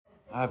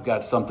I've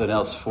got something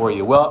else for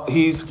you. Well,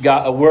 he's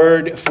got a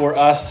word for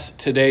us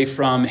today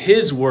from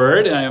his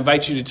word, and I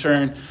invite you to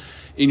turn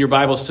in your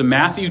Bibles to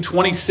Matthew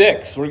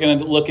 26. We're going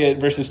to look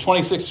at verses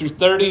 26 through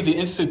 30, the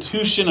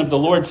institution of the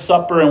Lord's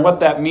Supper and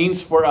what that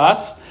means for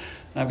us.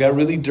 And I've got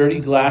really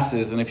dirty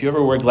glasses, and if you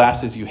ever wear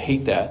glasses, you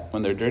hate that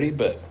when they're dirty,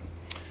 but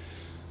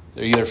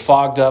they're either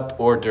fogged up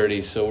or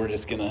dirty, so we're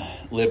just going to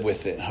live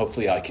with it.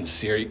 Hopefully I can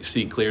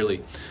see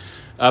clearly.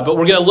 But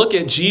we're going to look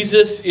at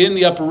Jesus in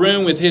the upper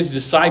room with his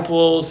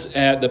disciples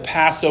at the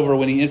Passover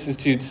when he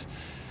institutes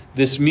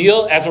this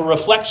meal as a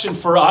reflection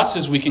for us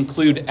as we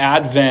conclude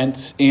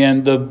Advent.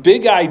 And the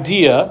big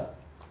idea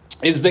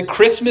is that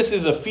Christmas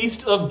is a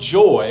feast of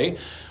joy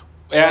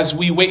as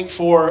we wait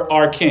for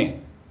our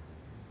King.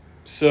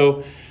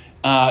 So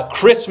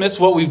Christmas,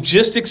 what we've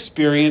just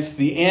experienced,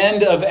 the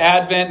end of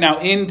Advent, now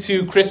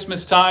into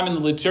Christmas time in the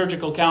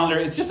liturgical calendar,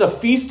 it's just a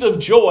feast of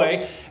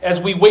joy as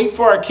we wait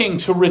for our King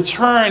to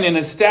return and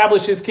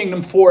establish his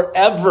kingdom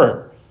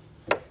forever.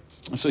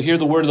 So hear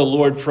the word of the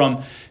Lord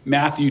from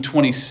Matthew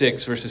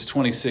 26, verses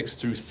 26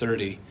 through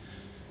 30.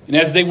 And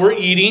as they were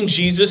eating,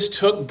 Jesus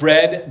took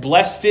bread,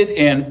 blessed it,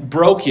 and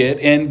broke it,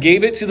 and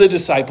gave it to the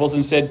disciples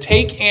and said,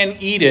 "Take and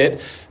eat it.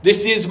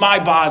 This is my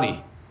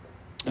body."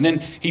 And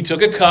then he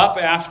took a cup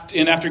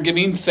after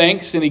giving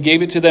thanks, and he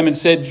gave it to them and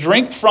said,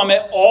 "Drink from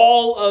it,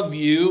 all of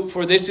you,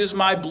 for this is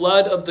my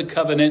blood of the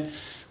covenant,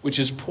 which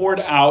is poured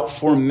out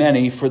for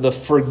many for the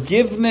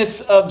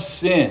forgiveness of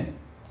sins.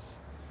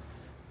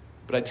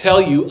 But I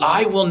tell you,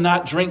 I will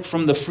not drink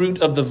from the fruit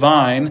of the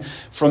vine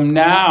from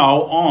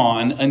now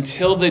on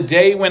until the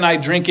day when I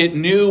drink it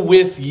new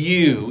with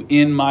you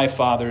in my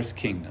Father's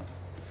kingdom."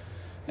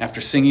 After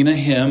singing a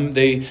hymn,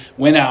 they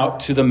went out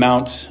to the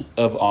Mount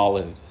of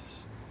Olives.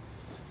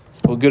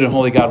 Well, good and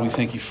holy God, we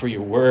thank you for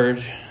your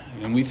word.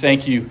 And we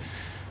thank you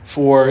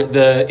for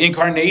the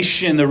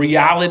incarnation, the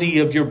reality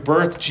of your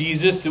birth,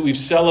 Jesus, that we've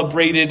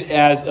celebrated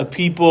as a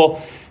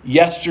people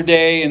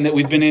yesterday and that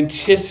we've been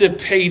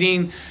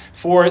anticipating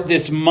for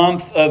this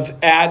month of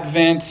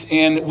Advent.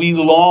 And we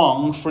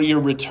long for your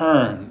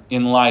return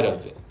in light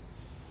of it.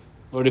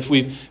 Lord, if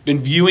we've been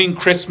viewing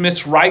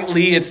Christmas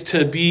rightly, it's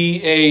to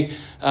be a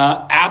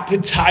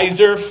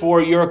appetizer for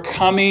your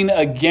coming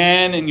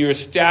again and your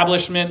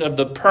establishment of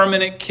the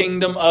permanent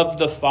kingdom of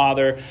the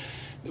Father,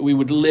 that we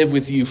would live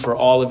with you for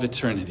all of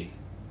eternity.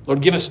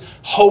 Lord, give us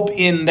hope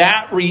in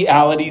that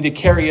reality to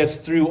carry us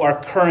through our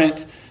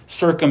current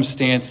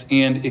circumstance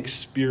and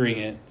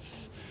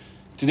experience.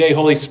 Today,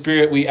 Holy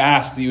Spirit, we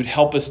ask that you would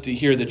help us to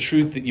hear the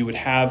truth that you would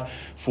have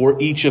for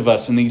each of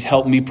us, and that you'd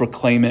help me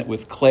proclaim it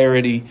with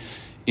clarity.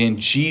 In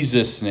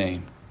Jesus'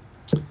 name,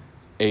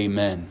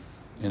 amen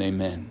and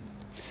amen.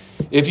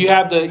 If you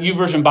have the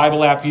YouVersion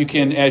Bible app, you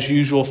can, as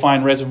usual,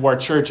 find Reservoir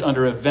Church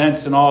under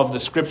events, and all of the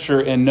scripture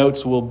and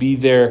notes will be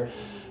there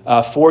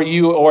for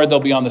you, or they'll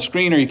be on the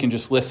screen, or you can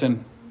just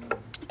listen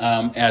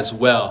as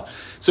well.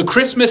 So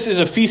Christmas is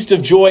a feast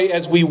of joy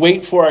as we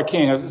wait for our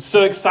King. I was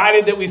so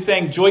excited that we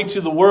sang Joy to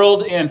the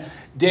World, and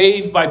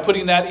Dave, by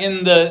putting that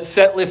in the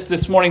set list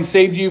this morning,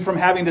 saved you from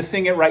having to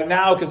sing it right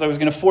now, because I was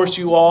going to force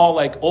you all,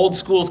 like old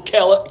school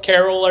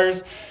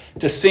carolers,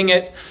 to sing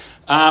it.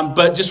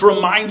 But just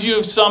remind you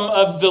of some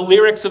of the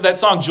lyrics of that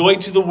song. Joy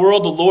to the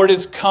world, the Lord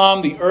is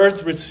come, the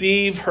earth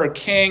receive her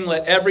King,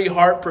 let every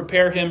heart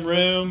prepare him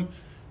room.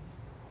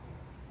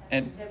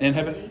 And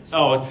heaven.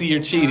 Oh, see,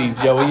 you're cheating,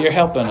 Joey. You're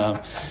helping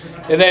them.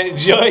 And then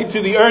joy to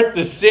the earth,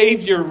 the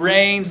Savior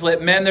reigns. Let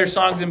men their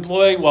songs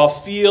employ, while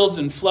fields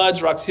and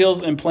floods, rocks,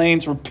 hills, and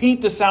plains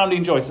repeat the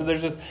sounding joy. So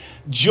there's this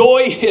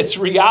joyous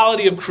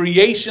reality of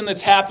creation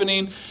that's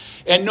happening.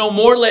 And no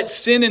more let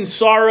sin and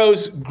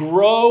sorrows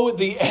grow.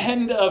 The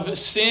end of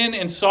sin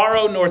and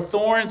sorrow, nor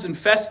thorns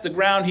infest the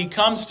ground. He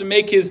comes to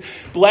make his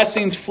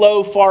blessings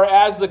flow far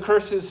as the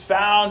curse is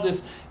found.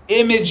 This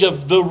image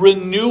of the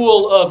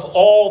renewal of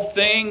all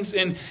things,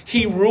 and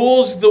he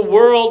rules the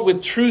world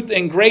with truth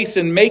and grace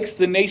and makes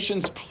the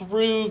nations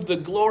prove the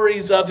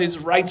glories of his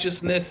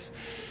righteousness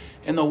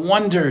and the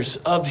wonders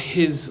of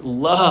his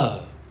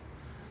love.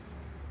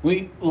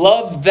 We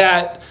love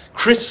that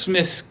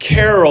Christmas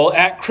carol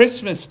at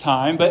Christmas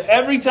time, but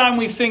every time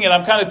we sing it,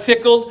 I'm kind of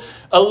tickled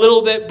a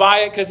little bit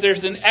by it, because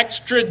there's an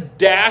extra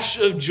dash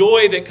of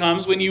joy that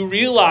comes when you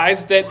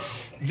realize that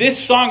this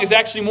song is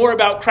actually more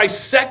about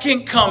Christ's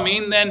second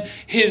coming than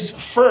his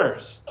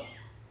first.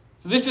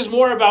 So this is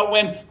more about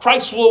when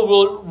Christ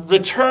will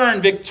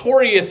return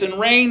victorious and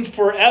reign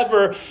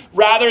forever,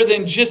 rather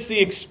than just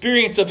the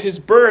experience of his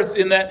birth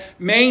in that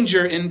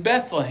manger in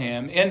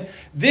Bethlehem. And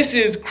this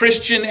is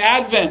Christian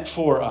Advent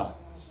for us.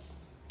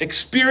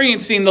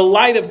 Experiencing the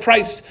light of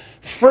Christ's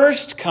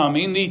first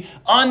coming, the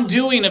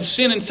undoing of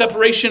sin and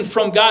separation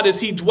from God as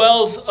he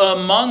dwells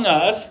among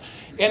us.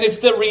 And it's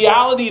the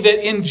reality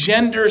that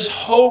engenders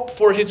hope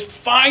for his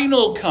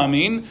final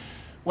coming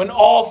when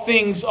all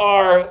things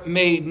are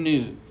made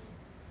new.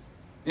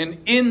 And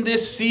in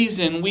this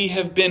season, we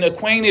have been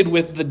acquainted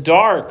with the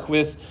dark,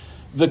 with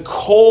the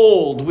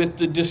cold, with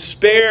the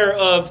despair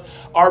of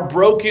our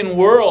broken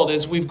world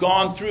as we've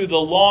gone through the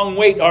long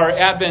wait, our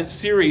Advent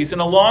series.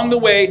 And along the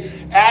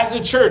way, as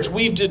a church,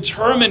 we've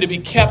determined to be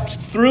kept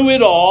through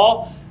it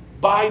all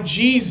by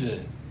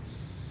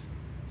Jesus.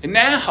 And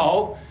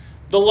now,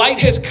 the light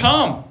has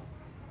come.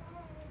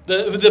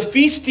 The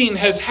feasting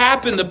has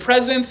happened. The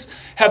presents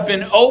have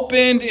been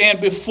opened. And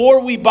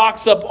before we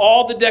box up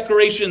all the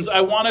decorations,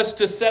 I want us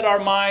to set our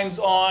minds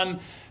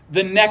on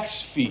the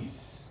next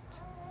feast,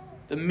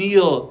 the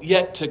meal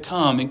yet to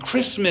come. And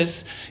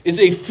Christmas is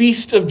a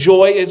feast of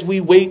joy as we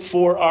wait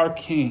for our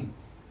King.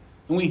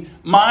 And we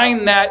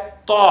mine that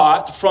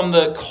thought from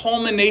the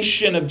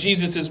culmination of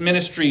Jesus'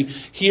 ministry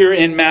here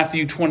in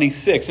Matthew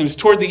 26. And it's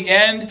toward the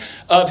end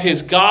of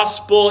his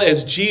gospel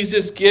as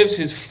Jesus gives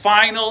his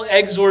final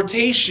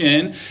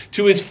exhortation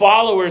to his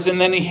followers.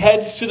 And then he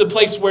heads to the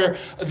place where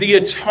the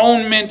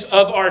atonement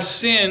of our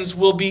sins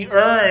will be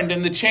earned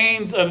and the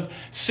chains of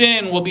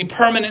sin will be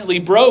permanently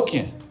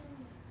broken.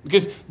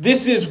 Because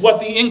this is what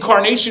the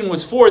incarnation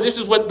was for. This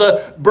is what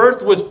the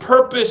birth was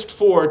purposed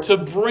for, to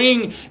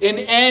bring an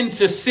end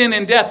to sin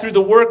and death through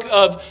the work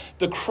of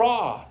the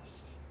cross.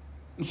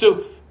 And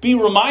so be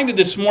reminded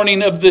this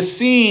morning of the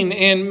scene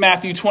in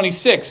Matthew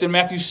 26. And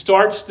Matthew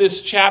starts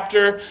this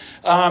chapter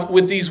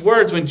with these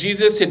words. When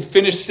Jesus had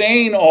finished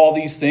saying all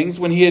these things,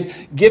 when he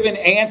had given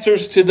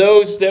answers to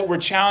those that were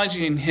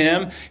challenging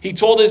him, he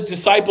told his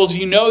disciples,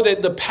 "You know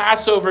that the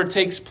Passover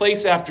takes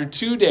place after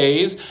 2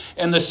 days,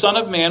 and the Son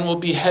of Man will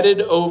be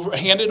handed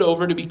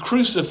over to be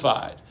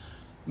crucified."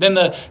 Then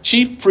the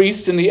chief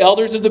priests and the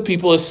elders of the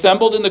people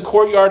assembled in the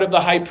courtyard of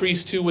the high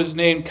priest, who was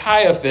named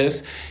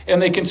Caiaphas,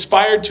 and they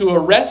conspired to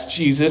arrest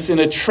Jesus in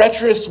a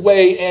treacherous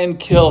way and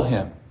kill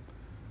him.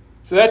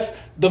 So that's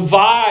the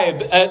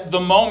vibe at the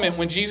moment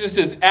when Jesus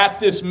is at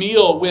this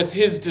meal with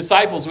his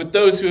disciples, with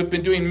those who have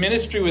been doing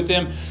ministry with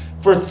him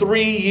for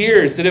 3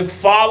 years, that have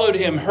followed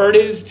him, heard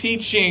his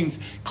teachings,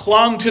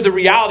 clung to the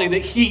reality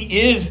that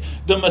he is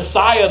the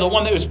Messiah, the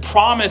one that was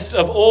promised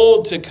of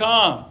old to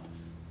come.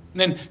 And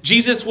then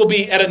Jesus will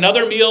be at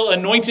another meal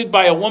anointed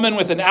by a woman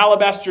with an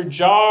alabaster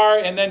jar.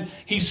 And then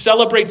he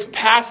celebrates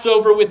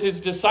Passover with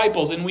his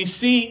disciples. And we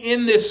see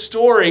in this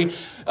story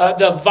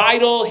the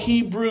vital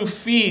Hebrew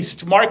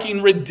feast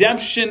marking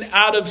redemption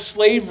out of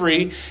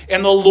slavery.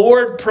 And the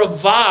Lord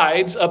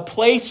provides a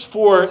place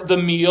for the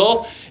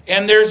meal.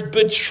 And there's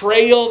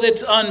betrayal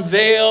that's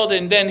unveiled.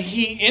 And then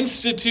he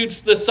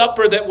institutes the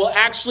supper that will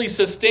actually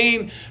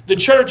sustain the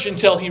church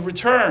until he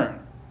returns.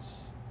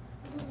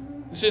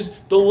 This is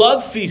the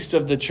love feast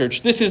of the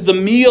church. This is the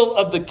meal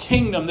of the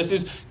kingdom. This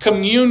is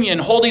communion,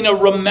 holding a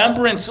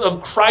remembrance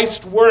of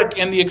Christ's work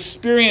and the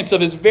experience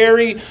of his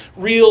very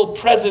real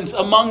presence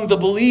among the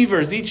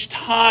believers each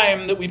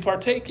time that we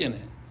partake in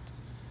it.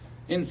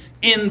 And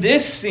in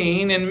this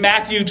scene, in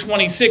Matthew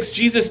 26,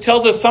 Jesus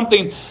tells us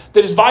something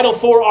that is vital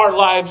for our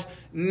lives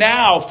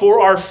now,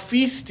 for our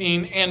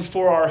feasting and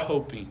for our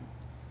hoping.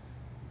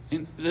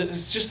 And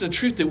it's just the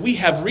truth that we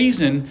have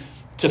reason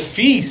to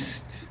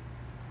feast.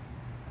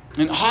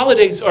 And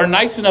holidays are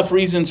nice enough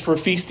reasons for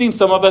feasting.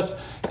 Some of us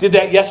did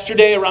that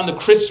yesterday around the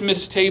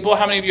Christmas table.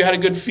 How many of you had a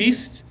good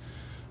feast?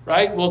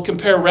 Right? We'll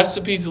compare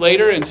recipes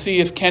later and see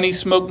if Kenny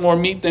smoked more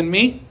meat than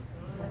me.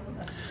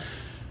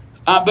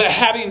 But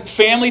having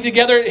family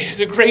together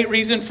is a great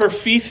reason for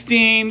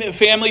feasting.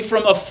 Family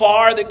from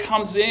afar that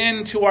comes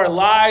into our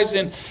lives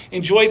and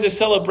enjoys a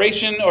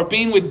celebration, or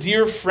being with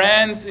dear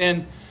friends.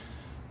 And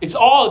it's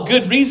all a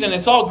good reason.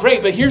 It's all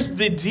great. But here's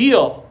the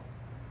deal.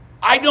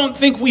 I don't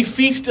think we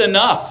feast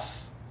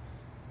enough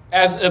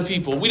as a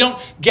people. We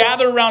don't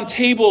gather around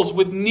tables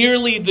with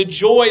nearly the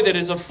joy that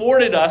is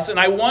afforded us. And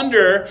I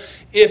wonder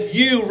if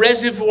you,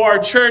 Reservoir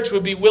Church,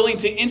 would be willing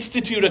to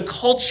institute a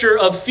culture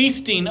of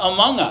feasting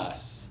among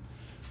us.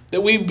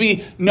 That we'd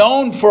be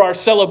known for our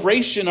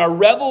celebration, our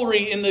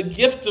revelry in the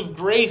gift of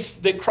grace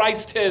that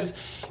Christ has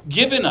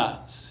given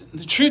us.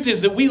 The truth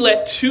is that we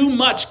let too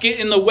much get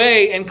in the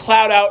way and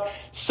cloud out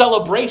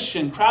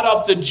celebration, crowd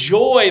out the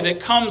joy that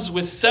comes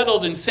with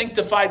settled and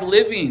sanctified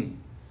living.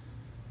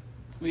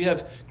 We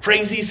have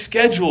crazy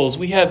schedules.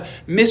 We have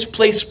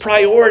misplaced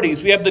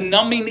priorities. We have the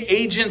numbing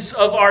agents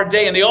of our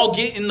day, and they all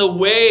get in the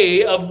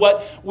way of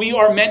what we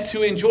are meant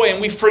to enjoy.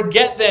 And we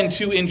forget then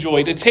to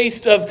enjoy, to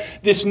taste of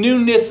this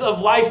newness of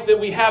life that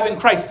we have in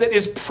Christ that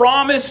is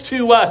promised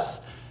to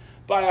us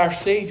by our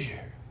Savior.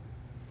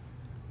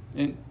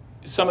 And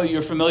some of you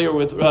are familiar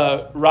with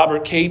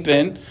Robert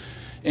Capon,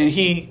 and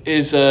he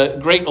is a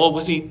great old,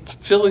 was he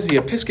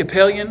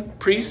Episcopalian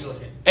priest?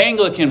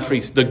 Anglican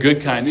priest, the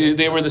good kind.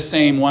 They were the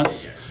same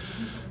once,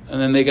 and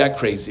then they got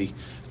crazy.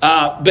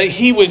 But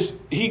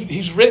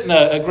he's written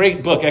a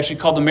great book, actually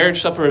called The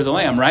Marriage Supper of the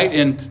Lamb, right?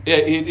 And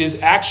it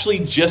is actually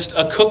just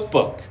a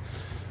cookbook.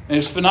 And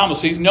it's phenomenal.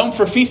 So he's known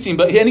for feasting,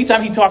 but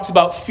anytime he talks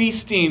about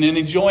feasting and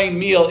enjoying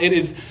meal,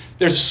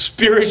 there's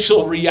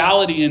spiritual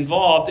reality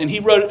involved. And he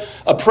wrote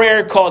a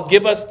prayer called,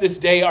 "Give us this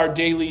day our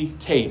daily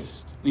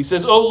taste." And he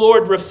says, "Oh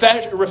Lord,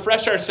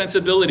 refresh our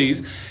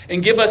sensibilities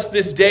and give us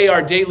this day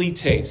our daily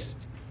taste.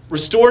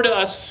 Restore to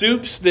us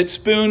soups that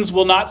spoons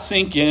will not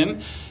sink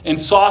in, and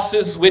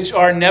sauces which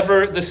are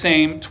never the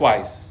same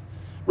twice.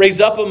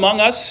 Raise up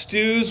among us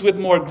stews with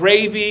more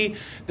gravy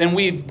than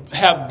we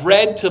have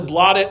bread to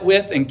blot it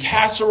with, and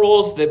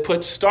casseroles that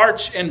put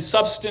starch and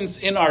substance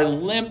in our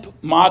limp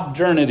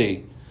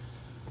modernity.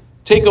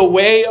 Take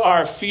away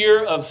our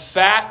fear of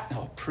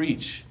fat,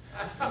 preach,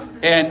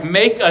 and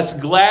make us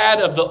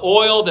glad of the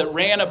oil that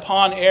ran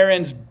upon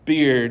Aaron's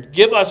beard.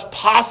 Give us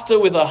pasta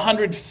with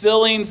 100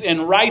 fillings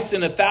and rice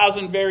in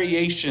 1,000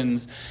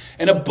 variations.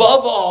 And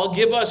above all,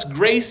 give us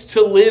grace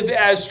to live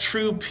as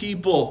true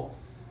people,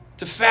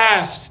 to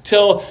fast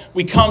till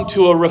we come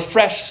to a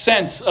refreshed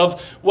sense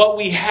of what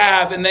we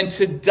have, and then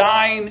to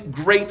dine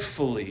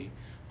gratefully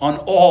on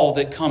all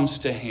that comes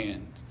to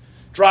hand.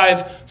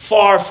 Drive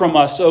far from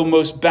us, O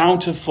most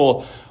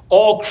bountiful,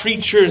 all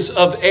creatures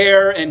of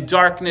air and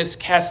darkness.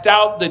 Cast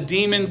out the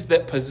demons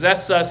that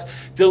possess us.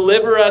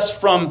 Deliver us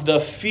from the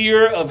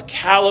fear of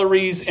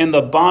calories and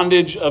the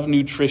bondage of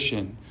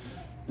nutrition.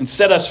 And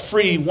set us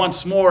free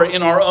once more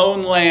in our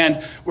own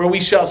land, where we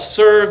shall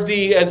serve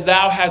thee as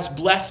thou hast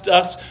blessed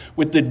us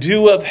with the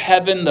dew of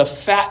heaven, the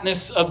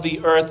fatness of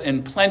the earth,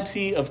 and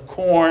plenty of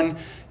corn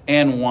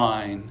and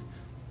wine.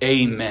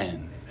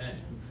 Amen.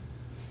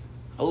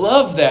 I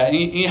love that.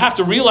 And you have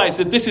to realize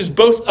that this is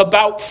both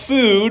about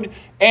food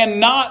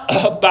and not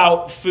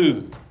about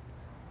food.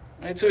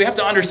 Right? So we have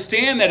to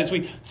understand that as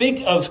we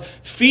think of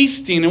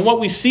feasting, and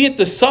what we see at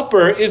the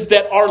supper is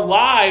that our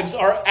lives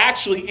are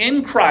actually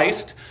in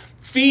Christ,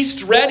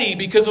 feast ready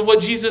because of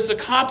what Jesus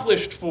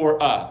accomplished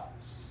for us.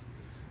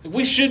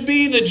 We should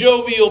be the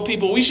jovial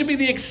people. We should be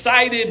the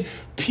excited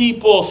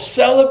people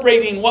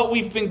celebrating what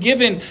we've been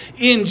given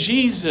in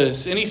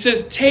Jesus. And he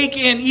says, take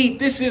and eat.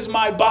 This is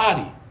my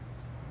body.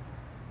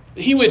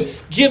 He would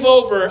give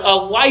over a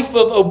life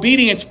of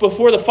obedience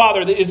before the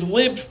Father that is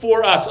lived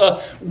for us,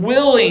 a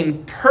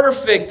willing,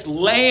 perfect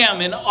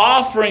lamb, an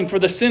offering for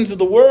the sins of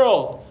the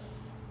world.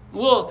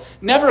 We'll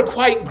never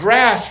quite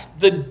grasp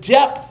the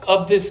depth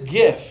of this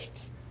gift,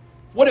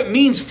 what it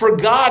means for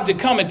God to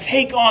come and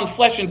take on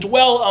flesh and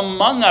dwell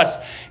among us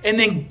and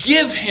then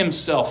give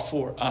himself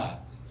for us.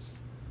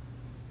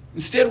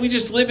 Instead, we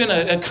just live in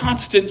a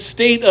constant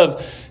state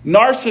of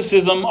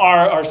narcissism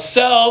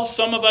ourselves,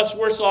 some of us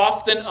worse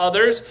off than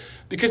others,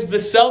 because the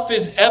self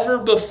is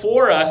ever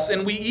before us,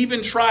 and we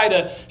even try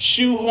to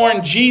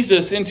shoehorn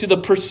Jesus into the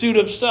pursuit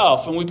of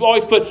self. And we've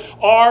always put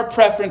our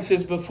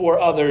preferences before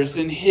others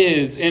and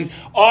his, and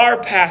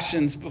our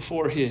passions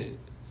before his.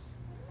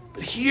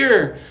 But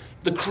here,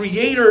 the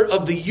creator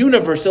of the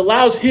universe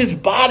allows his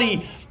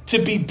body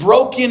to be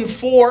broken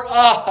for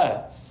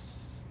us,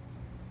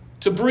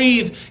 to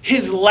breathe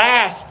his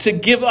last, to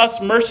give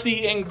us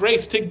mercy and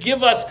grace, to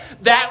give us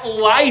that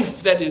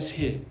life that is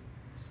his.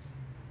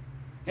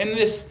 And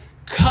this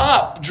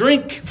cup,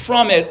 drink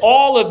from it,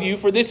 all of you,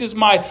 for this is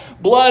my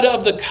blood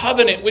of the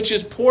covenant, which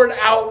is poured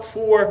out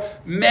for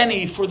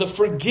many for the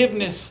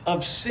forgiveness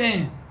of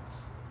sins.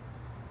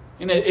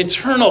 An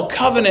eternal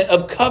covenant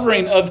of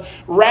covering, of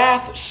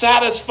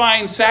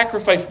wrath-satisfying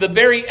sacrifice, the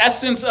very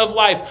essence of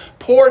life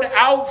poured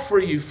out for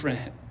you,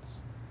 friends.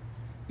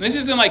 This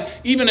isn't like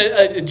even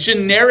a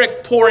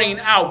generic pouring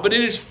out, but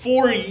it is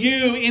for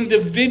you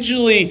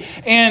individually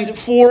and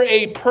for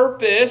a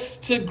purpose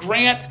to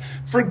grant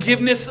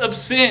forgiveness of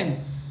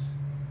sins,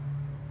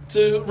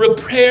 to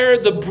repair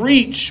the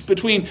breach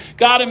between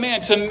God and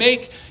man, to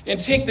make and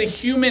take the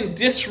human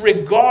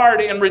disregard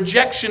and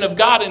rejection of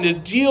God and to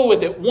deal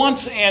with it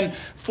once and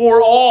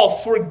for all.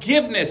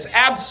 Forgiveness,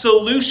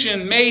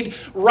 absolution made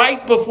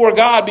right before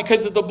God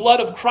because of the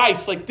blood of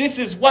Christ. Like, this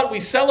is what we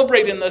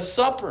celebrate in the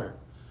supper.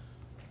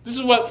 This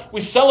is what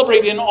we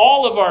celebrate in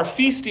all of our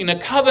feasting, a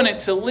covenant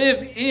to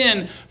live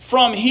in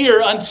from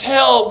here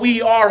until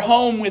we are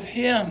home with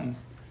him.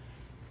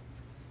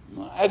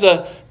 As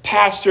a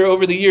pastor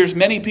over the years,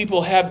 many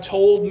people have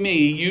told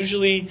me,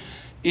 usually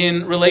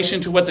in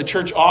relation to what the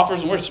church offers,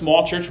 and we're a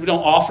small church, we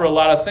don't offer a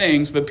lot of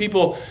things, but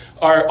people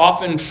are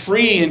often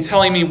free in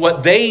telling me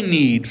what they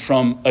need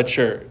from a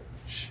church,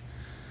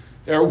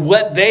 or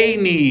what they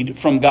need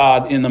from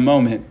God in the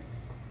moment.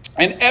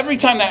 And every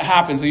time that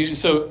happens,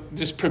 so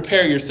just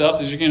prepare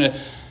yourselves as you're going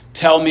to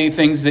tell me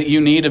things that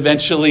you need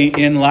eventually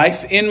in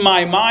life. In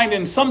my mind,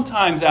 and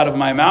sometimes out of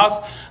my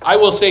mouth, I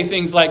will say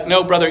things like,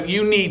 no, brother,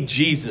 you need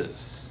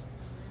Jesus.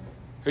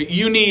 Or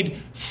you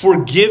need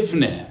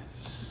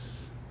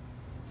forgiveness.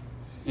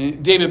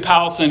 David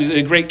Powelson is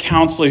a great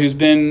counselor who's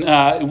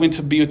went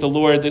to be with the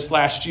Lord this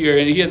last year.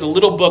 And he has a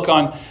little book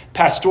on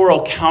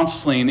pastoral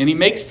counseling. And he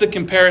makes the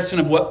comparison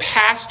of what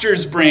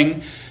pastors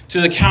bring to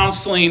the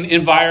counseling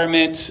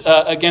environment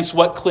against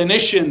what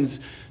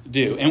clinicians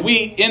do. And we,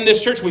 in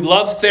this church, we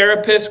love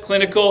therapists,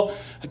 clinical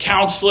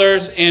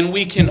counselors, and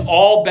we can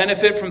all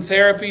benefit from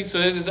therapy. So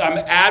I'm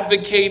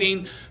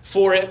advocating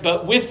for it.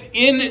 But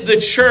within the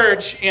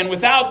church and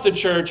without the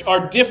church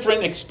are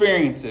different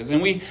experiences.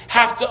 And we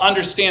have to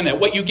understand that.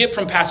 What you get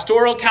from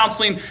pastoral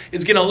counseling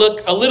is going to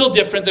look a little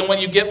different than what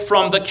you get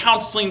from the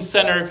counseling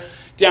center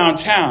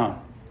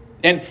downtown.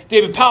 And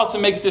David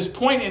Powlison makes this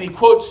point, and he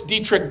quotes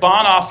Dietrich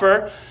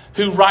Bonhoeffer,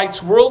 who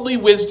writes, "Worldly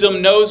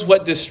wisdom knows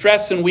what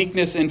distress and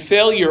weakness and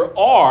failure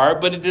are,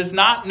 but it does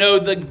not know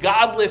the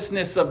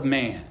godlessness of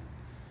man.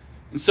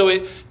 And so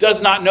it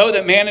does not know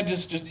that man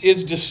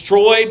is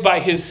destroyed by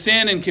his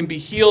sin and can be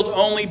healed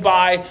only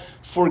by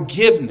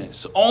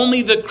forgiveness.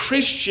 Only the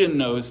Christian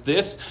knows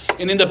this.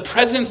 And in the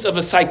presence of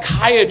a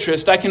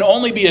psychiatrist, I can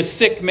only be a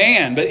sick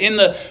man. But in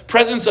the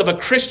presence of a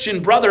Christian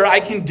brother, I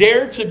can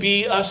dare to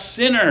be a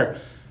sinner.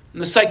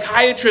 And the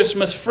psychiatrist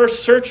must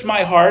first search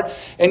my heart,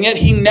 and yet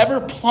he never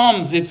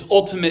plumbs its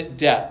ultimate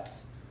depth.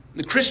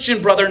 The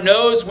Christian brother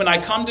knows when I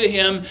come to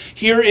him,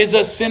 here is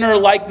a sinner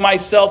like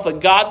myself, a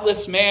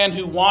godless man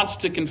who wants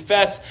to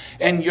confess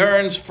and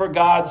yearns for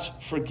God's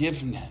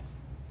forgiveness."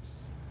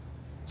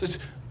 So it's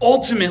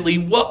ultimately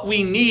what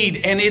we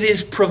need, and it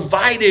is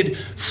provided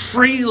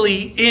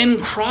freely in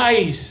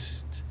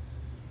Christ.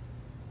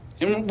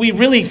 And we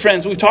really,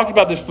 friends, we've talked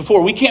about this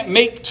before, we can't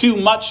make too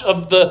much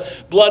of the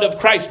blood of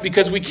Christ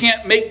because we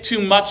can't make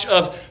too much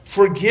of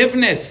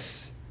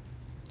forgiveness.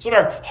 It's what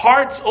our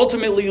hearts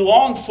ultimately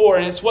long for,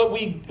 and it's what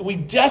we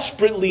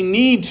desperately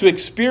need to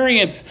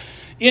experience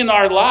in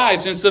our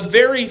lives. And it's the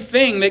very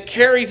thing that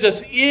carries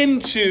us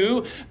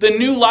into the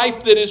new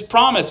life that is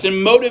promised and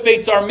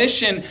motivates our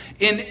mission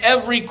in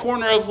every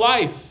corner of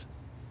life.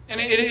 And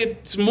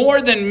it's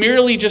more than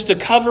merely just a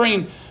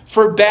covering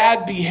for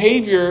bad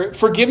behavior.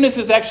 Forgiveness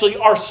is actually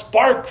our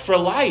spark for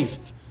life.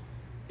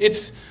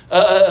 It's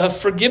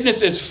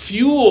forgiveness as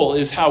fuel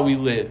is how we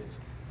live.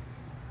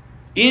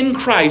 In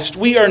Christ,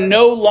 we are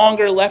no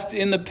longer left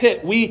in the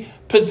pit. We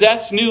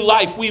possess new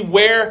life. We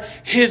wear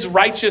his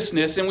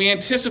righteousness, and we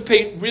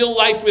anticipate real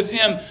life with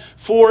him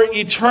for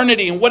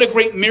eternity. And what a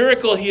great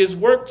miracle he has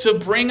worked to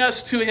bring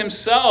us to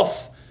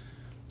himself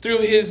through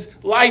his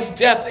life,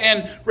 death,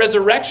 and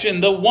resurrection.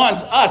 The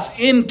ones, us,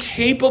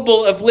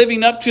 incapable of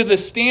living up to the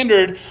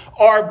standard,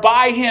 are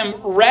by him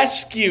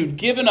rescued,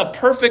 given a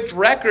perfect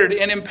record,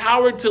 and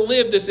empowered to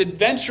live this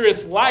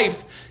adventurous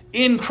life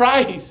in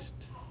Christ.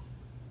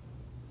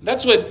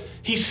 That's what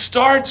he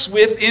starts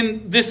with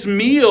in this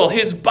meal,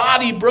 his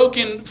body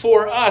broken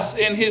for us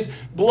and his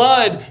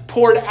blood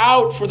poured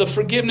out for the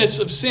forgiveness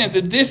of sins.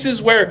 And this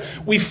is where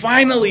we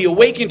finally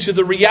awaken to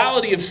the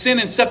reality of sin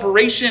and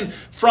separation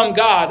from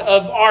God,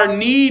 of our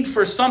need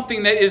for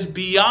something that is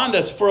beyond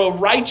us, for a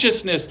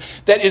righteousness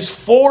that is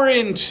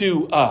foreign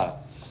to us.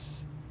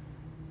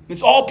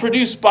 It's all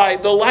produced by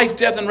the life,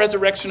 death, and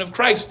resurrection of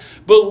Christ.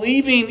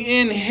 Believing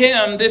in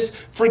him, this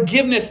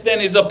forgiveness then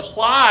is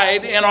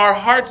applied and our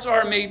hearts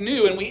are made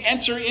new and we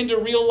enter into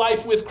real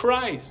life with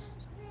Christ.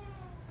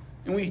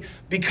 And we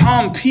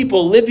become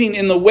people living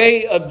in the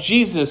way of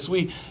Jesus.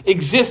 We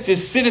exist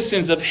as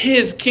citizens of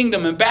his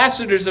kingdom,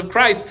 ambassadors of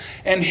Christ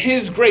and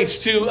his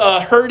grace to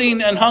a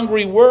hurting and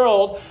hungry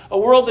world, a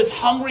world that's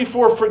hungry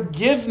for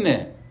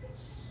forgiveness.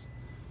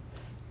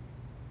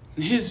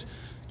 And his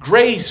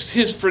grace,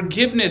 his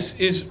forgiveness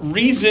is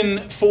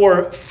reason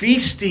for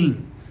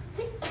feasting,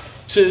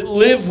 to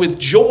live with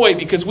joy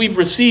because we've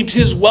received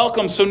his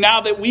welcome. So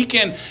now that we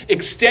can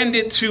extend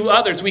it to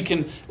others, we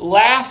can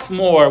laugh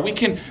more, we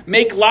can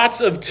make lots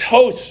of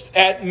toasts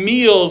at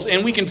meals,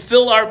 and we can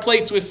fill our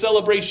plates with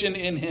celebration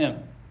in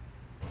him.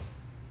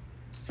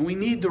 And we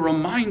need the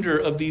reminder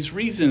of these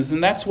reasons.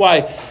 And that's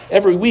why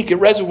every week at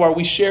Reservoir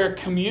we share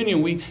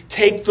communion. We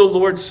take the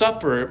Lord's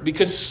Supper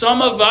because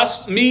some of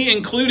us, me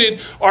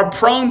included, are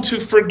prone to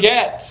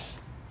forget.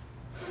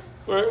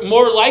 We're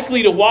more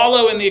likely to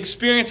wallow in the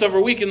experience of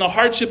our week, in the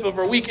hardship of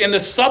our week. And the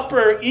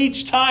supper,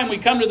 each time we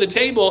come to the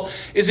table,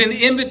 is an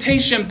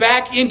invitation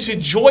back into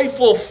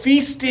joyful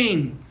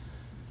feasting.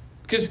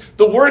 Because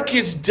the work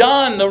is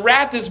done, the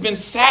wrath has been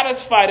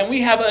satisfied, and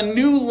we have a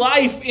new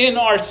life in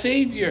our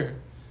Savior.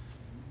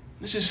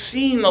 This is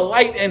seeing the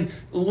light and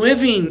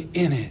living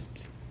in it.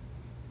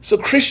 So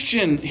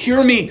Christian,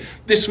 hear me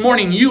this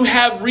morning. You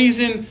have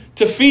reason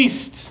to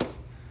feast.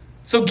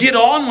 So get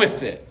on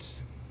with it.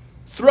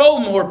 Throw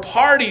more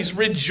parties.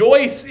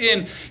 Rejoice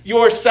in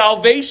your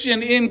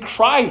salvation in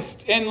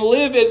Christ. And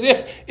live as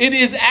if it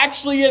is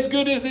actually as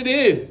good as it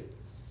is.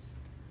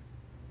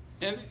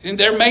 And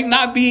there may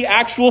not be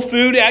actual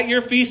food at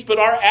your feast, but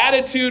our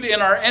attitude and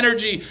our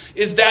energy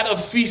is that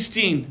of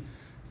feasting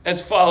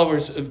as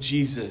followers of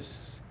Jesus.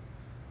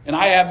 And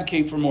I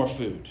advocate for more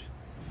food.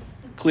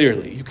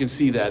 Clearly, you can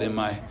see that in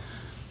my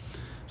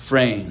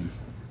frame.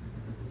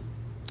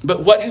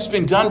 But what has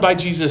been done by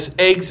Jesus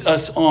eggs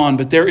us on.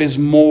 But there is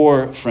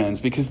more, friends,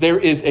 because there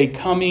is a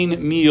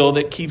coming meal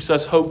that keeps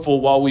us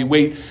hopeful while we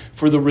wait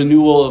for the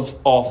renewal of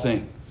all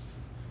things.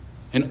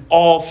 And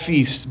all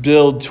feasts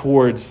build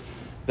towards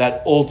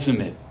that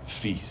ultimate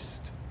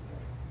feast.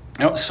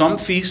 Now, some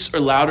feasts are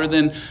louder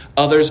than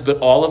others, but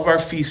all of our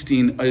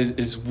feasting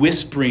is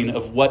whispering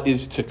of what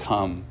is to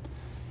come.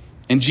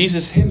 And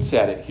Jesus hints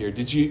at it here.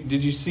 Did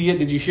you see it?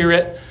 Did you hear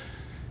it?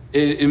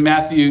 In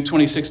Matthew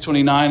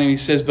 26:29, and he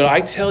says, "But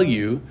I tell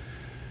you,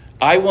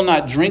 I will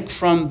not drink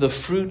from the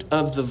fruit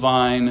of the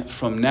vine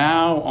from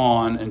now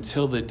on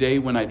until the day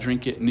when I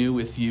drink it new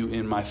with you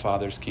in my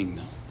Father's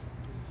kingdom."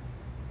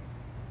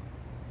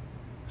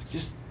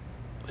 just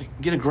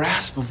get a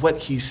grasp of what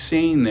he's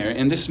saying there.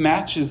 And this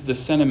matches the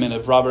sentiment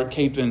of Robert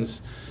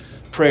Capen's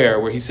prayer,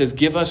 where he says,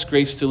 give us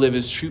grace to live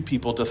as true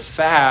people, to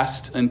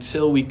fast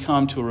until we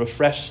come to a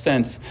refreshed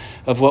sense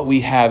of what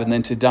we have, and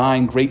then to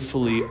dine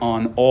gratefully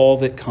on all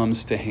that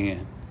comes to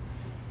hand.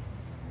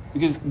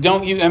 Because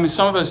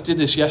some of us did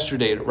this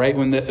yesterday, right?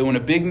 When a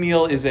big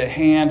meal is at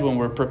hand, when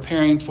we're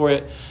preparing for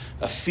it,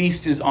 a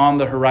feast is on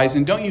the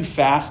horizon, don't you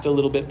fast a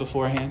little bit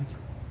beforehand?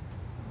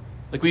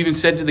 Like we even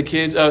said to the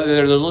kids,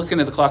 they're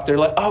looking at the clock, they're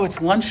like, oh,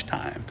 it's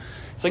lunchtime.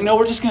 It's like, no,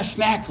 we're just going to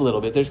snack a little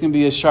bit. There's going to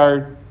be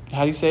a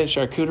how do you say it?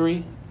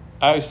 Charcuterie?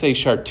 I always say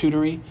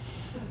charcuterie.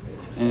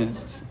 And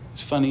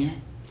it's funnier.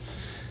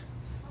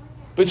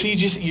 But so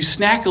you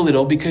snack a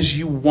little because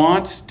you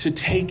want to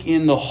take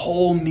in the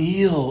whole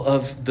meal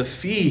of the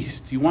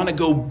feast. You want to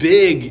go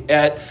big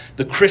at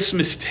the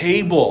Christmas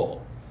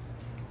table.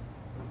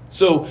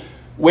 So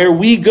where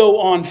we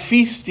go on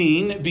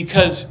feasting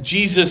because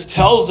Jesus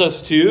tells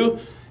us to,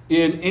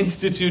 in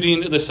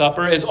instituting the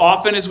supper, as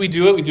often as we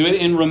do it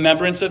in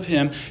remembrance of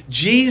him.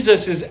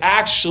 Jesus is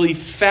actually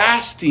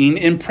fasting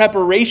in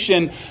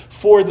preparation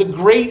for the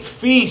great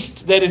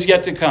feast that is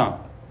yet to come.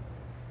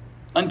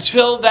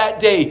 Until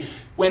that day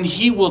when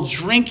he will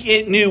drink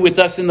it new with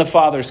us in the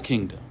Father's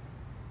kingdom.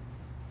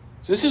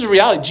 So this is a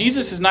reality.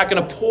 Jesus is not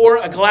going to pour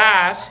a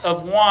glass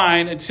of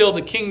wine until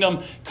the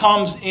kingdom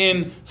comes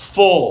in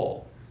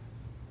full.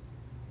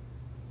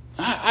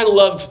 I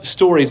love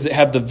stories that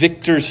have the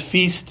victor's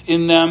feast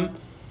in them,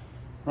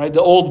 right? The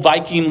old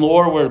Viking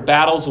lore where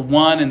battles are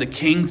won and the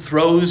king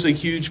throws a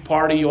huge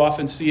party. You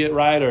often see it,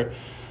 right? Or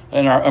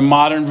in our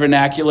modern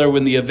vernacular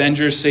when the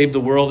Avengers save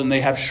the world and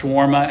they have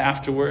shawarma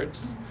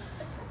afterwards,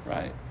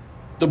 right?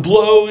 The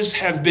blows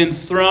have been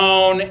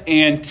thrown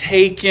and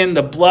taken.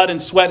 The blood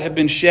and sweat have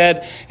been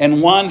shed.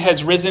 And one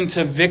has risen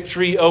to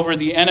victory over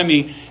the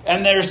enemy.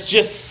 And there's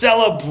just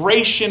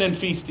celebration and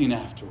feasting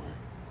afterwards.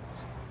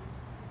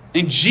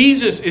 And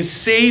Jesus is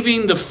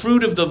saving the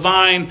fruit of the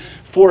vine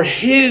for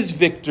his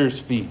victor's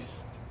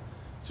feast.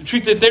 It's the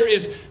truth that there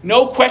is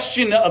no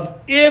question of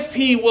if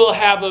he will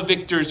have a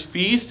victor's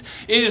feast.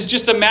 It is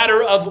just a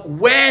matter of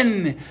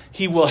when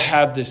he will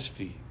have this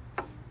feast.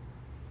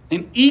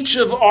 And each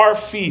of our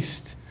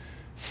feasts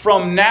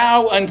from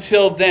now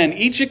until then,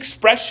 each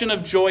expression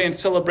of joy and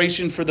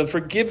celebration for the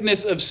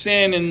forgiveness of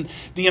sin and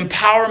the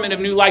empowerment of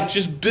new life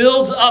just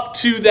builds up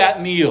to that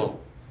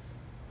meal.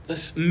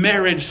 This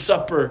marriage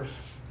supper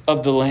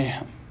of the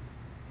Lamb.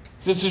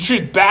 This is the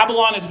truth.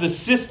 Babylon is the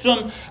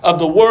system of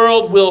the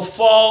world will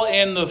fall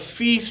and the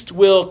feast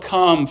will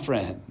come,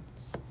 friends.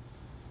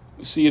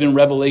 We see it in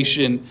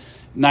Revelation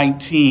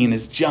 19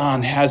 as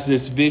John has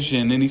this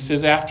vision. And he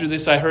says, after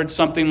this, I heard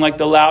something like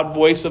the loud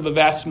voice of a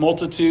vast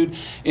multitude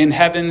in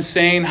heaven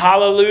saying,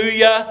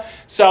 hallelujah,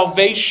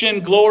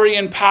 salvation, glory,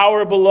 and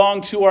power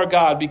belong to our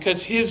God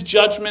because his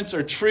judgments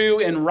are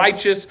true and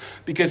righteous,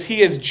 because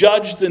he has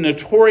judged the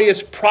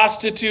notorious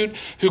prostitute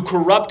who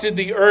corrupted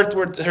the earth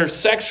with her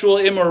sexual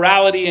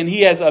immorality, and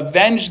he has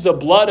avenged the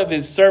blood of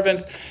his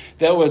servants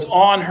that was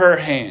on her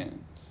hands.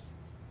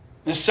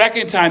 The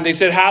second time they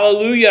said,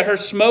 hallelujah, her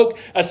smoke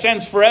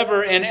ascends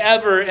forever and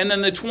ever. And then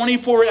the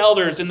 24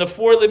 elders and the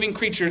 4 living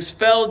creatures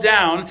fell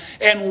down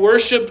and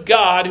worshiped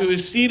God who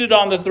is seated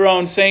on the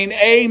throne, saying,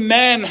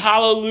 amen,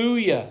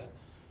 hallelujah.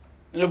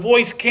 And a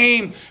voice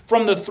came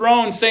from the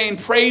throne saying,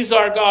 praise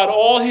our God,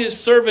 all his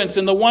servants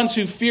and the ones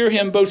who fear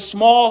him, both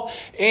small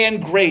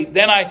and great.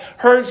 Then I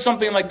heard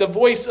something like the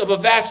voice of a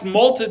vast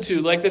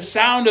multitude, like the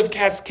sound of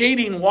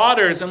cascading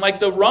waters, and like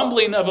the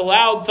rumbling of a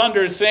loud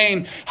thunder,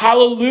 saying,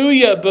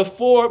 hallelujah,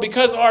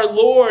 because our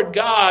Lord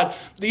God,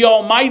 the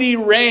Almighty,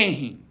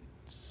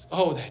 reigns.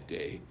 Oh, that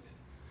day.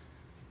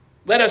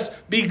 Let us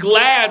be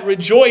glad,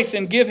 rejoice,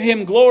 and give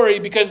him glory,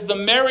 because the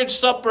marriage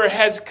supper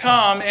has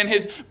come and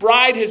his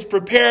bride has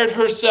prepared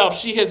herself.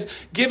 She has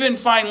given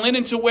fine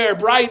linen to wear,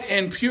 bright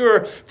and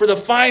pure, for the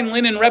fine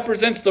linen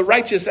represents the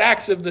righteous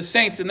acts of the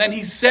saints. And then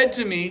he said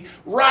to me,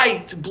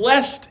 right,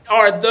 blessed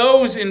are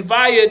those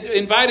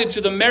invited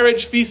to the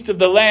marriage feast of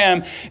the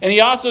Lamb. And he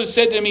also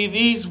said to me,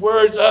 these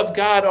words of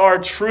God are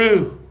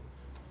true.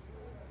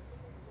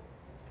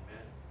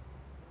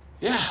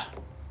 Yeah.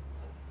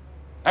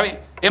 I mean,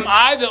 am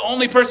I the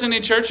only person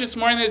in church this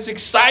morning that's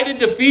excited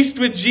to feast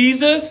with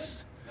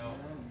Jesus? No.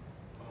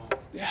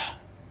 Yeah.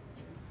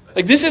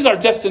 Like, this is our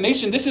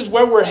destination. This is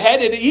where we're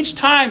headed. Each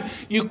time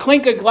you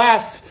clink a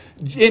glass,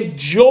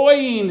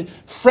 enjoying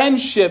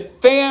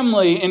friendship,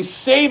 family, and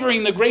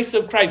savoring the grace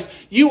of Christ,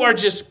 you are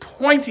just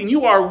pointing,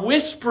 you are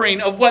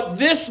whispering of what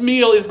this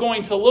meal is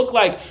going to look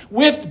like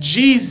with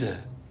Jesus.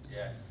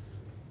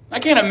 I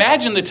can't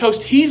imagine the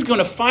toast he's going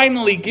to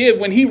finally give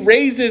when he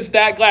raises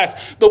that glass.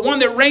 The one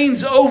that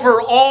reigns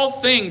over all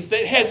things,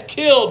 that has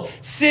killed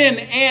sin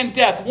and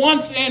death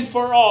once and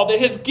for all, that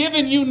has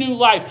given you new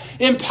life,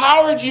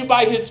 empowered you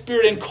by his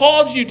Spirit, and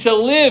called you to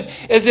live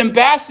as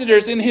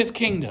ambassadors in his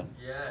kingdom.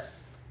 Yes.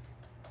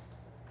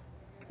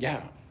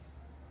 Yeah.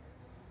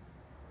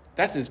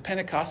 That's as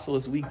Pentecostal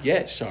as we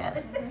get,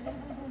 Shar.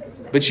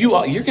 But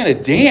you're going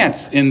to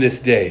dance in this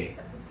day.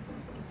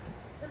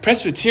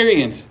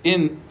 Presbyterians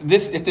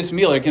at this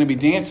meal are going to be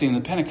dancing,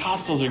 and the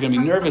Pentecostals are going to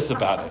be nervous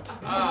about it.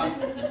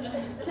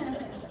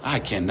 I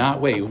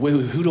cannot wait.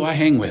 Who do I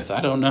hang with?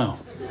 I don't know.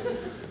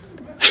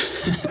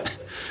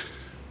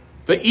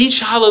 But each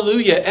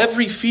hallelujah,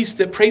 every feast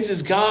that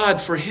praises God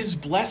for his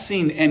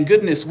blessing and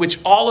goodness, which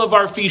all of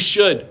our feasts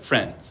should,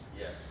 friends.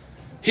 Yes.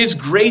 His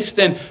grace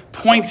then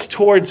points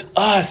towards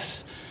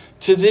us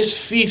to this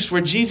feast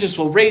where Jesus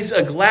will raise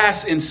a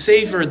glass and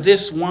savor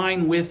this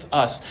wine with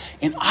us.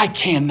 And I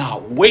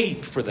cannot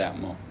wait for that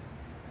moment.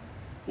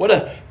 What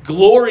a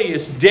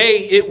glorious day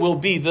it will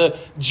be. The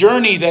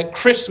journey that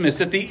Christmas,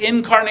 that the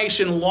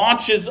incarnation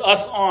launches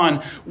us on.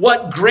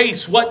 What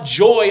grace, what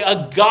joy,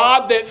 a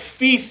God that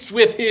feasts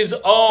with his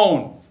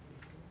own.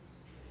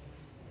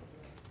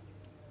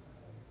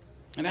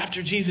 And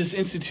after Jesus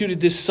instituted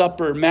this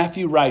supper,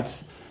 Matthew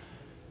writes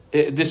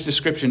this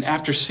description.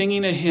 After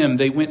singing a hymn,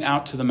 they went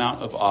out to the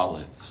Mount of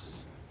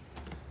Olives.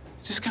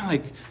 Just kind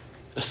of like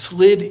a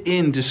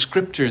slid-in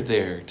descriptor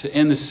there to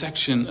end the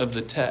section of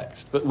the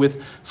text. But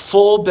with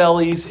full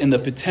bellies and the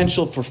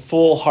potential for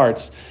full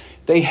hearts,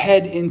 they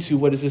head into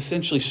what is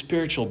essentially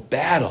spiritual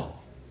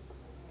battle.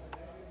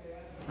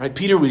 Right?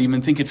 Peter would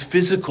even think it's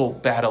physical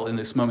battle in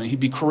this moment. He'd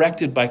be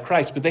corrected by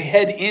Christ. But they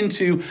head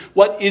into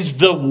what is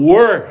the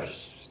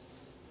worst.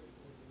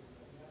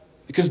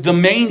 Because the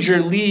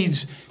manger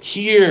leads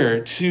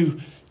here to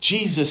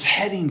Jesus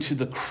heading to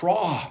the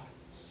cross.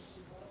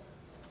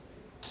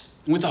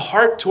 With a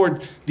heart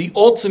toward the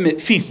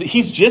ultimate feast that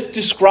he's just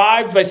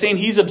described by saying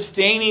he's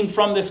abstaining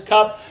from this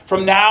cup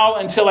from now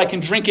until I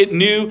can drink it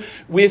new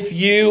with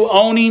you,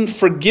 owning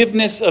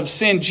forgiveness of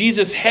sin.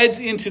 Jesus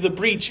heads into the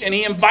breach and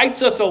he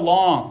invites us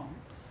along.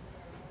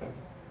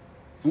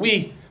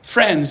 We,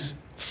 friends,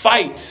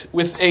 fight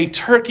with a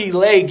turkey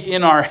leg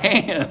in our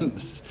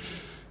hands,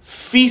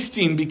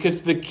 feasting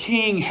because the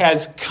King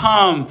has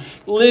come,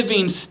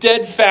 living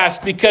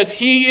steadfast because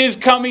he is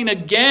coming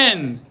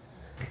again.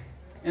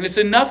 And it's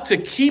enough to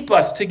keep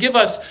us, to give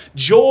us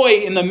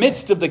joy in the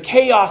midst of the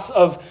chaos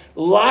of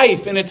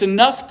life. And it's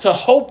enough to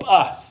hope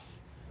us,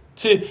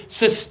 to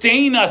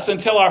sustain us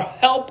until our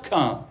help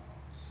comes.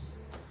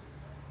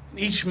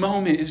 Each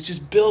moment is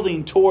just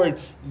building toward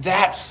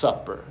that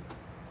supper.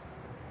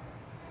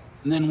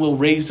 And then we'll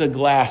raise a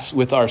glass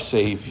with our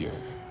Savior.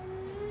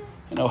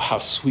 And oh, how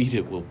sweet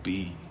it will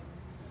be.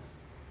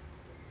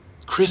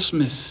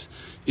 Christmas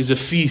is a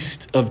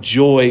feast of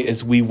joy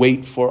as we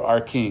wait for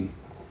our King.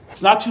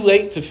 It's not too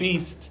late to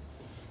feast.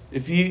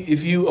 If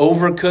you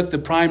overcooked the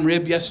prime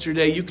rib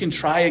yesterday, you can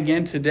try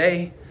again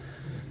today.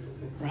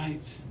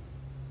 Right?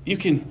 You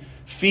can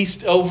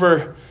feast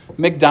over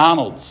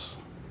McDonald's.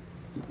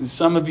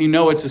 Some of you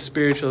know it's a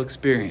spiritual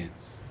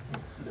experience.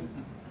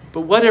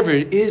 But whatever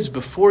it is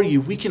before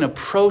you, we can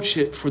approach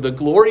it for the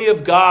glory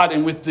of God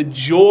and with the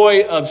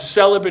joy of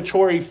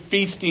celebratory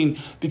feasting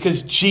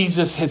because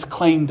Jesus has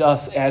claimed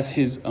us as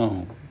his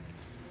own.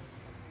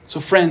 So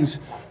friends,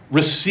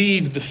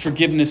 receive the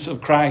forgiveness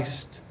of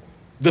Christ,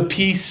 the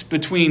peace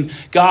between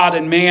God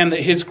and man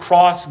that his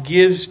cross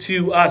gives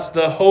to us,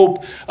 the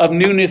hope of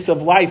newness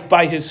of life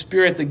by his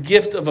Spirit, the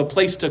gift of a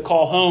place to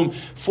call home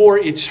for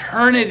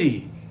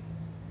eternity.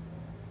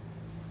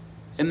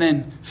 And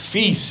then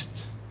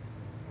feast.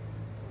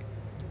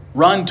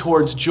 Run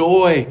towards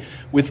joy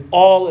with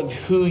all of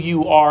who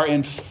you are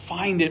and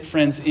find it,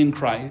 friends, in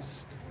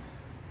Christ.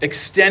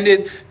 Extend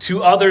it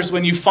to others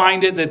when you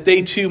find it that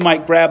they too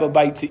might grab a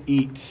bite to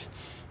eat.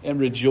 And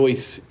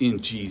rejoice in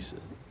Jesus.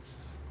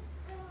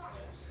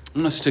 I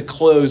want us to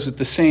close with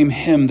the same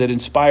hymn that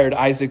inspired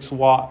Isaac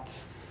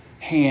Watts'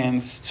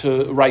 hands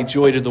to write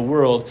Joy to the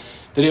World,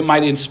 that it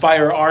might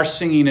inspire our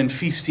singing and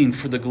feasting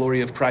for the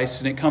glory of Christ.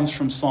 And it comes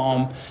from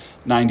Psalm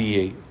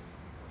 98.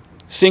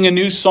 Sing a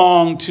new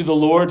song to the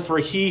Lord, for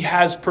he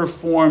has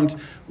performed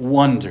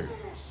wonders.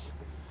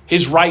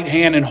 His right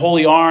hand and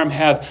holy arm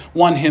have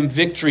won him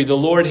victory. The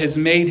Lord has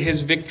made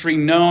his victory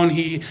known.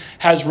 He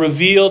has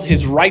revealed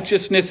his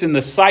righteousness in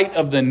the sight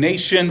of the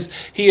nations.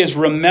 He has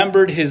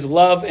remembered his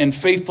love and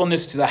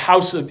faithfulness to the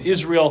house of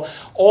Israel.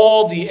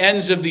 All the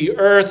ends of the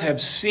earth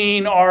have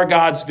seen our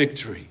God's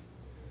victory.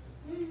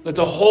 Let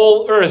the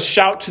whole earth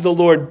shout to the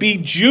Lord. Be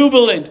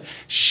jubilant.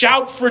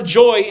 Shout for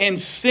joy and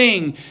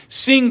sing.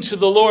 Sing to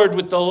the Lord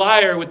with the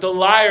lyre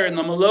and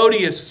the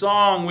melodious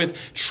song, with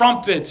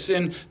trumpets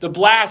and the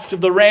blast of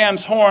the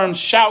ram's horns.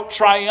 Shout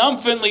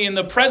triumphantly in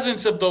the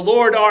presence of the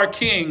Lord our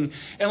King.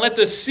 And let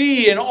the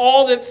sea and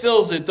all that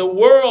fills it, the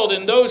world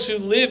and those who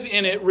live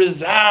in it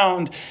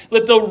resound.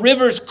 Let the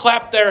rivers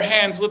clap their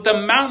hands. Let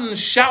the mountains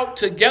shout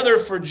together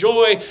for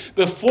joy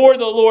before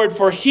the Lord.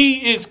 For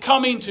he is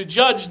coming to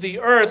judge the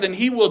earth, and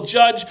he will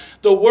judge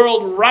the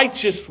world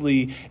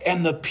righteously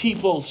and the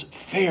peoples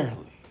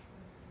fairly.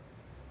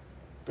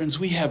 Friends,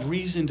 we have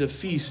reason to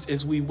feast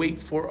as we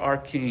wait for our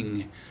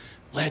King.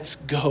 Let's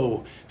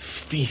go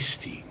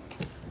feasting.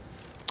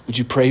 Would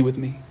you pray with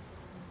me?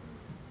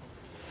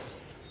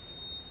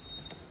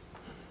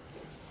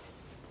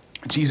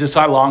 Jesus,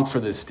 I long for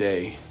this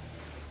day.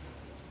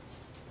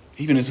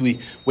 Even as we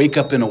wake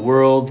up in a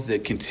world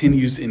that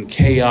continues in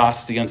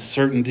chaos, the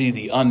uncertainty,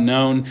 the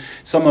unknown,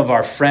 some of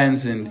our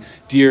friends and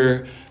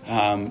dear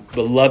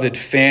beloved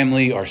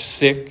family are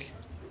sick.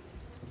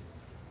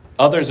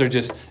 Others are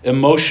just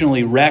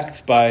emotionally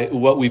wrecked by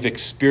what we've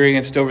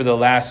experienced over the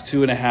last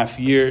 2.5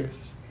 years.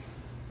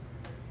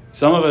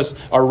 Some of us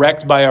are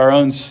wrecked by our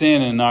own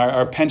sin and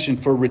our penchant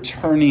for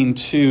returning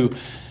to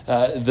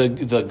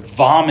the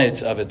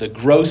vomit of it, the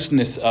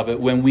grossness of it,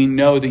 when we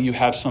know that you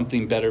have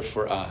something better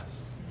for us.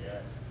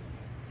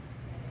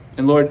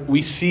 And Lord,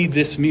 we see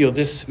this meal,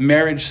 this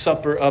marriage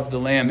supper of the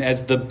Lamb,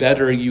 as the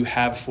better you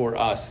have for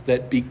us.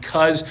 That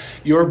because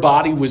your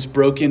body was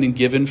broken and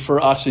given for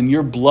us and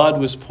your blood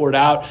was poured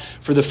out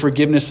for the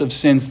forgiveness of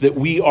sins, that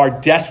we are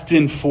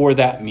destined for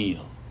that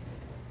meal.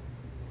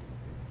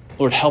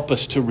 Lord, help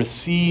us to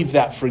receive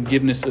that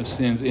forgiveness of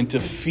sins and to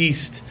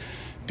feast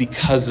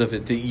because of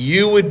it, that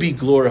you would be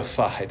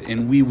glorified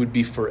and we would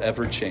be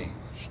forever changed.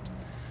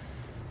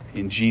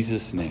 In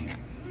Jesus' name,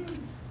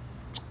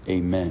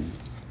 amen.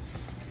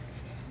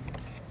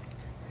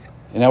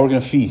 And now we're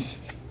going to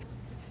feast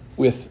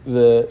with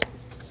the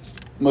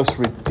most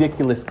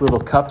ridiculous little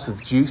cups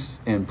of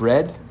juice and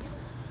bread.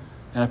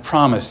 And I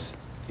promise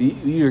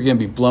you're going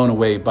to be blown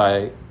away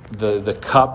by the cup